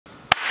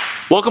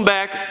Welcome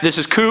back. This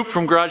is Coop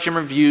from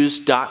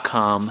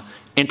GarageGymReviews.com,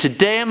 and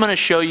today I'm going to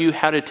show you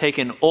how to take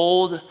an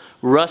old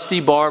rusty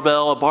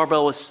barbell, a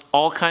barbell with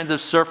all kinds of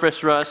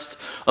surface rust,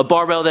 a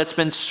barbell that's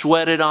been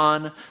sweated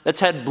on, that's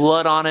had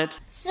blood on it.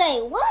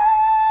 Say what?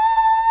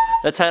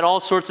 That's had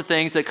all sorts of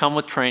things that come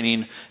with training,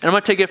 and I'm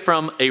going to take it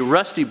from a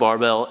rusty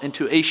barbell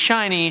into a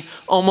shiny,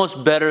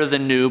 almost better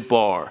than new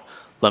bar.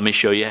 Let me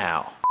show you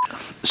how.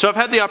 So I've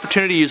had the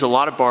opportunity to use a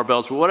lot of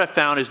barbells, but what I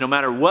found is no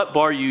matter what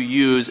bar you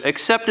use,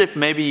 except if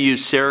maybe you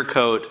use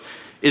Cerakote,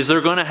 is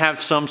they're going to have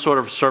some sort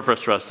of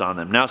surface rust on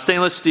them. Now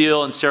stainless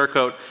steel and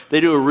Cerakote,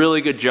 they do a really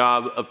good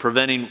job of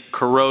preventing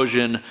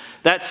corrosion.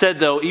 That said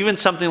though, even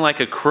something like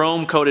a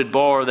chrome coated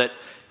bar that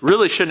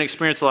really shouldn't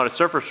experience a lot of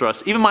surface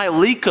rust, even my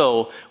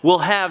Eleiko will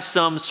have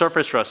some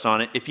surface rust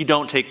on it if you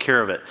don't take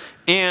care of it.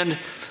 And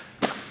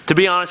to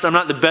be honest, I'm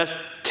not the best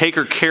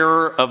taker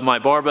carer of my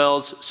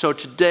barbells, so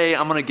today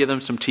I'm going to give them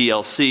some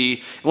TLC.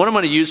 And what I'm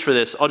going to use for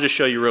this, I'll just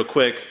show you real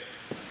quick.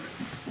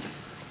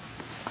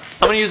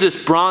 I'm going to use this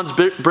bronze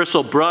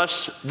bristle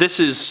brush. This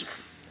is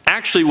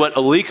actually what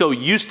Eleiko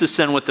used to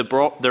send with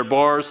their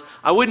bars.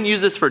 I wouldn't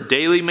use this for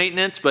daily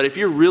maintenance, but if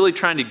you're really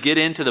trying to get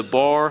into the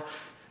bar,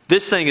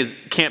 this thing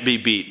can't be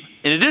beat.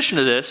 In addition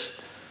to this,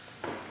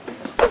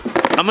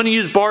 I'm going to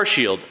use Bar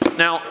Shield.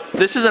 Now,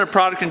 this isn't a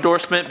product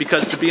endorsement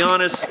because, to be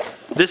honest,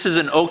 this is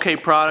an okay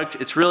product.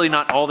 It's really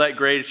not all that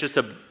great. It's just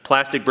a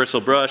plastic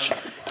bristle brush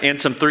and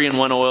some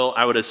 3-in-1 oil,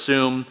 I would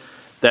assume,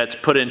 that's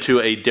put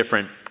into a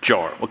different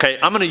jar. Okay,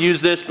 I'm going to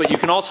use this, but you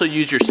can also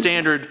use your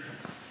standard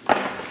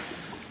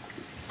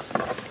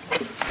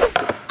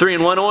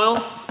 3-in-1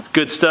 oil,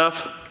 good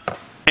stuff,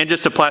 and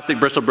just a plastic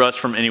bristle brush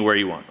from anywhere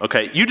you want.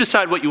 Okay, you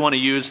decide what you want to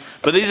use,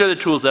 but these are the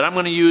tools that I'm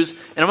going to use,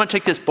 and I'm going to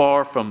take this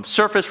bar from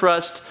surface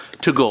rust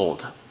to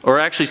gold, or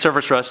actually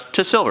surface rust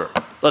to silver.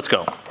 Let's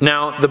go.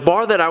 Now, the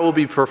bar that I will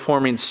be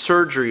performing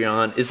surgery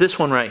on is this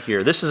one right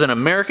here. This is an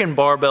American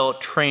Barbell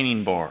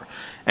training bar.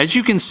 As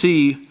you can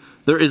see,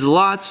 there is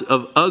lots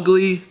of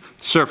ugly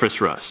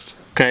surface rust.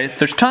 Okay,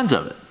 there's tons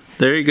of it.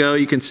 There you go,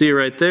 you can see it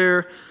right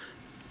there.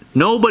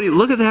 Nobody,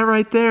 look at that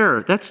right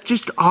there. That's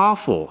just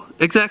awful.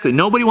 Exactly,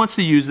 nobody wants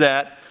to use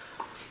that.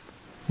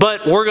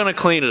 But we're gonna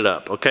clean it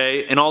up,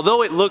 okay? And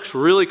although it looks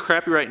really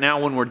crappy right now,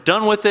 when we're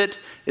done with it,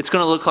 it's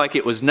gonna look like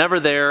it was never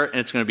there and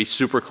it's gonna be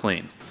super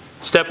clean.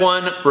 Step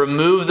one,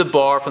 remove the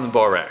bar from the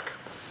bar rack.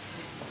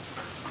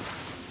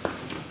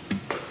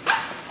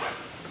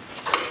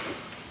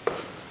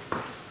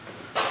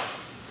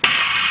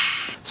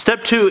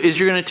 Step two is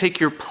you're going to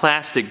take your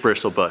plastic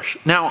bristle brush.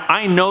 Now,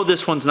 I know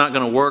this one's not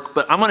going to work,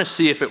 but I'm going to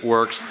see if it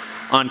works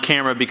on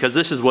camera because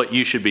this is what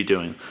you should be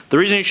doing. The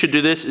reason you should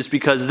do this is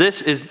because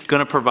this is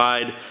going to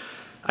provide,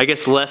 I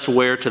guess, less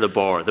wear to the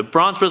bar. The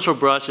bronze bristle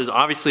brush is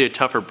obviously a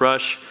tougher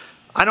brush.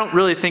 I don't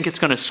really think it's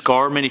going to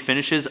scar many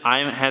finishes. I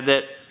haven't had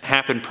that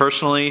happen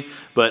personally,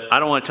 but I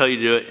don't want to tell you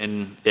to do it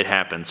and it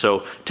happens.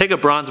 So take a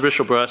bronze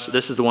bristle brush.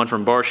 This is the one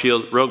from Bar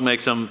Shield. Rogue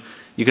makes them.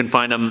 You can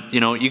find them,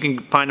 you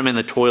can find them in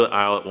the toilet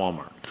aisle at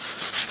Walmart.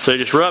 So you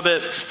just rub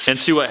it and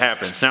see what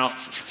happens. Now,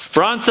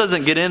 bronze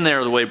doesn't get in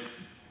there the way,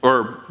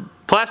 or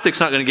plastic's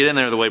not going to get in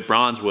there the way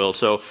bronze will.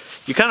 So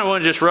you kind of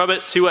want to just rub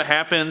it, see what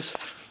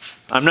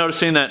happens. I'm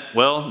noticing that,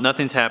 well,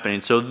 nothing's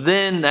happening. So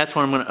then that's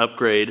when I'm going to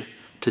upgrade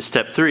to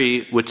step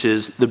three, which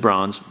is the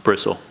bronze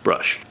bristle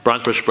brush.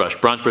 Bronze bristle brush,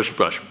 bronze bristle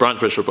brush, bronze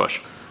bristle brush.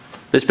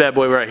 This bad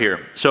boy right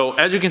here. So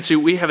as you can see,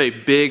 we have a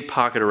big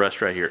pocket of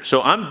rust right here.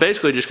 So I'm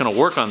basically just going to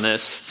work on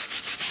this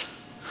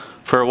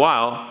for a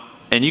while,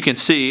 and you can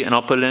see, and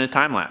I'll put it in a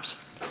time lapse.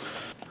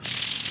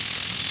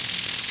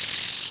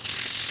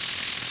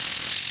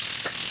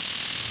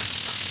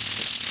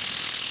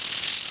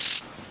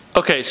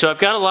 Okay, so I've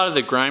got a lot of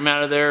the grime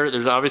out of there.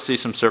 There's obviously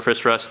some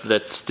surface rust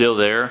that's still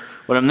there.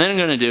 What I'm then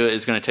going to do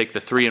is going to take the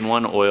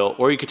 3-in-1 oil,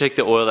 or you could take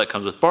the oil that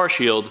comes with Bar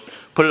Shield,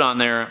 put it on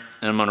there,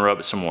 and I'm going to rub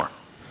it some more.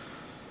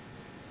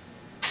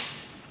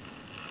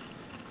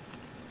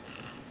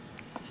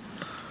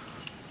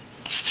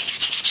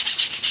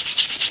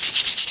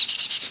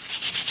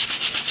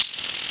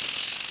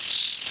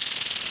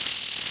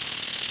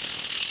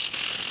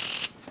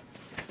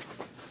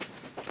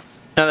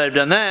 Now that I've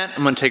done that,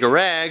 I'm going to take a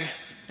rag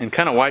and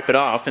kind of wipe it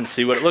off and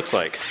see what it looks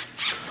like.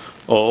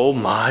 Oh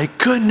my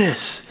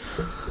goodness!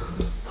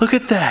 Look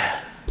at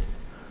that!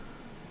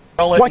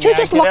 Would you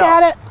just look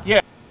at it? Yeah.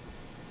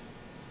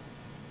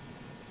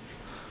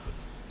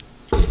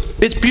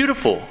 It's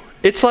beautiful.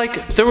 It's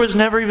like there was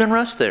never even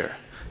rust there.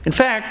 In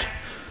fact,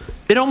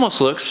 it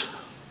almost looks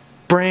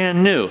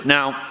brand new.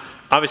 Now,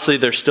 obviously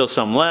there's still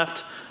some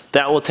left.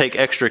 That will take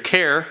extra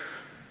care,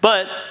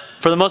 but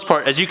for the most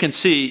part, as you can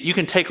see, you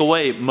can take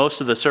away most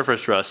of the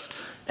surface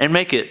rust and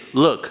make it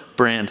look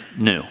brand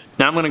new.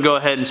 Now I'm going to go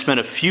ahead and spend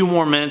a few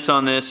more minutes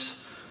on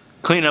this,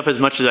 clean up as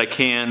much as I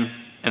can,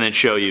 and then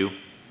show you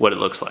what it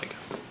looks like.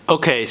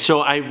 Okay,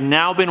 so I've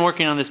now been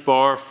working on this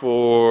bar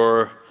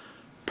for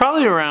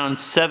probably around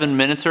 7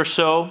 minutes or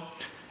so,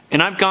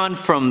 and I've gone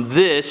from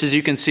this, as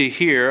you can see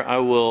here, I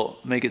will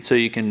make it so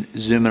you can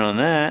zoom in on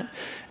that.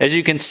 As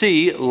you can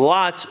see,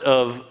 lots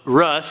of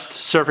rust,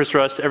 surface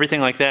rust, everything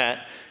like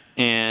that.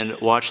 and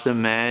watch the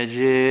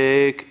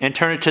magic and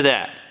turn it to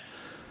that.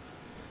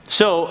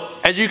 So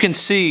as you can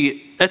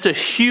see, that's a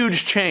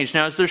huge change.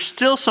 Now, is there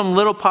still some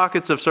little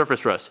pockets of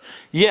surface rust?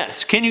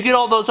 Yes. Can you get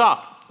all those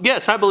off?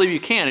 Yes, I believe you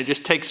can. It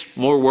just takes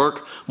more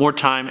work, more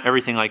time,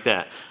 everything like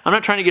that. I'm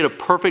not trying to get a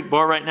perfect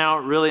bar right now,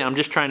 really. I'm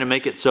just trying to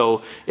make it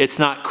so it's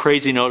not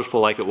crazy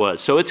noticeable like it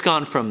was. So it's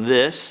gone from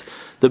this,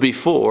 the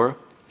before,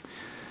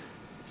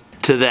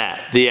 to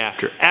that, the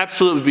after.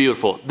 Absolutely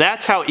beautiful.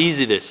 That's how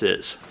easy this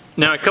is.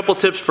 Now, a couple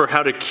tips for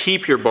how to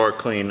keep your bar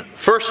clean.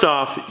 First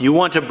off, you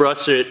want to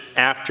brush it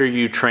after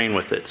you train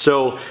with it.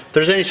 So if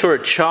there's any sort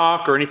of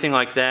chalk or anything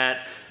like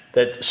that,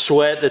 that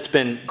sweat that's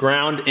been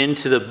ground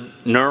into the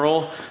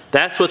knurl,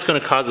 that's what's going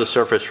to cause the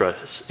surface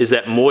rust, is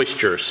that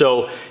moisture.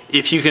 So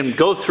if you can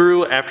go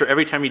through after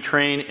every time you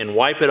train and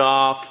wipe it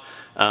off,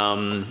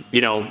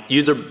 you know,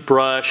 use a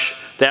brush,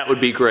 that would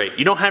be great.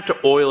 You don't have to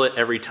oil it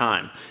every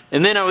time.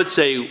 And then I would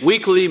say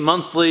weekly,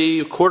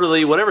 monthly,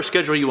 quarterly, whatever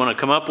schedule you want to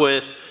come up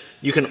with,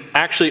 you can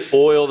actually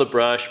oil the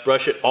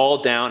brush it all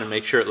down and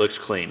make sure it looks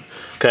clean.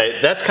 Okay,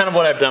 that's kind of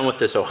what I've done with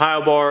this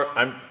Ohio bar.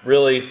 I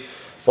really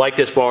like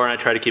this bar and I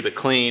try to keep it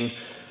clean.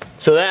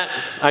 So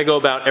that I go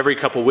about every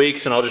couple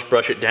weeks and I'll just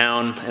brush it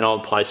down and I'll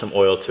apply some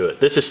oil to it.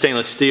 This is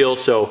stainless steel,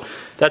 so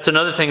that's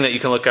another thing that you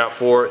can look out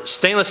for.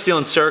 Stainless steel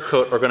and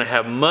Cerakote are going to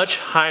have much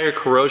higher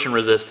corrosion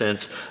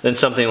resistance than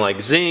something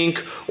like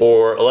zinc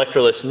or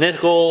electroless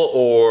nickel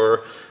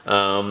or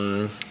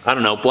I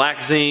don't know,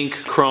 black zinc,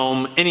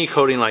 chrome, any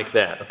coating like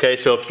that. Okay,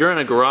 so if you're in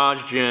a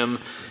garage gym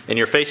and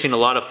you're facing a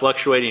lot of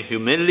fluctuating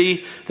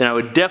humidity, then I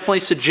would definitely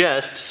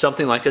suggest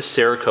something like a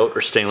Cerakote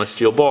or stainless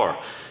steel bar.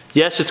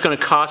 Yes, it's going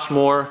to cost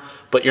more,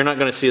 but you're not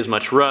going to see as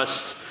much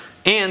rust.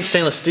 And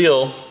stainless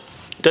steel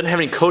doesn't have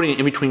any coating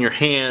in between your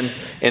hand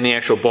and the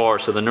actual bar,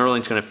 so the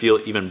knurling is going to feel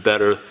even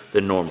better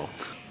than normal.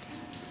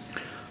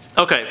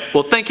 Okay,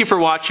 well, thank you for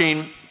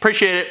watching.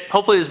 Appreciate it.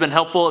 Hopefully this has been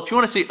helpful. If you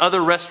want to see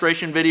other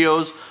restoration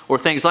videos or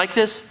things like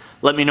this,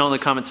 let me know in the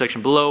comment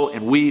section below,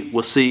 and we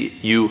will see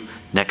you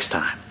next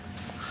time.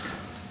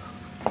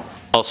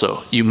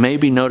 Also, you may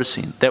be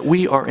noticing that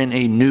we are in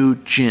a new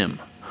gym.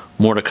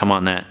 More to come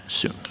on that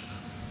soon.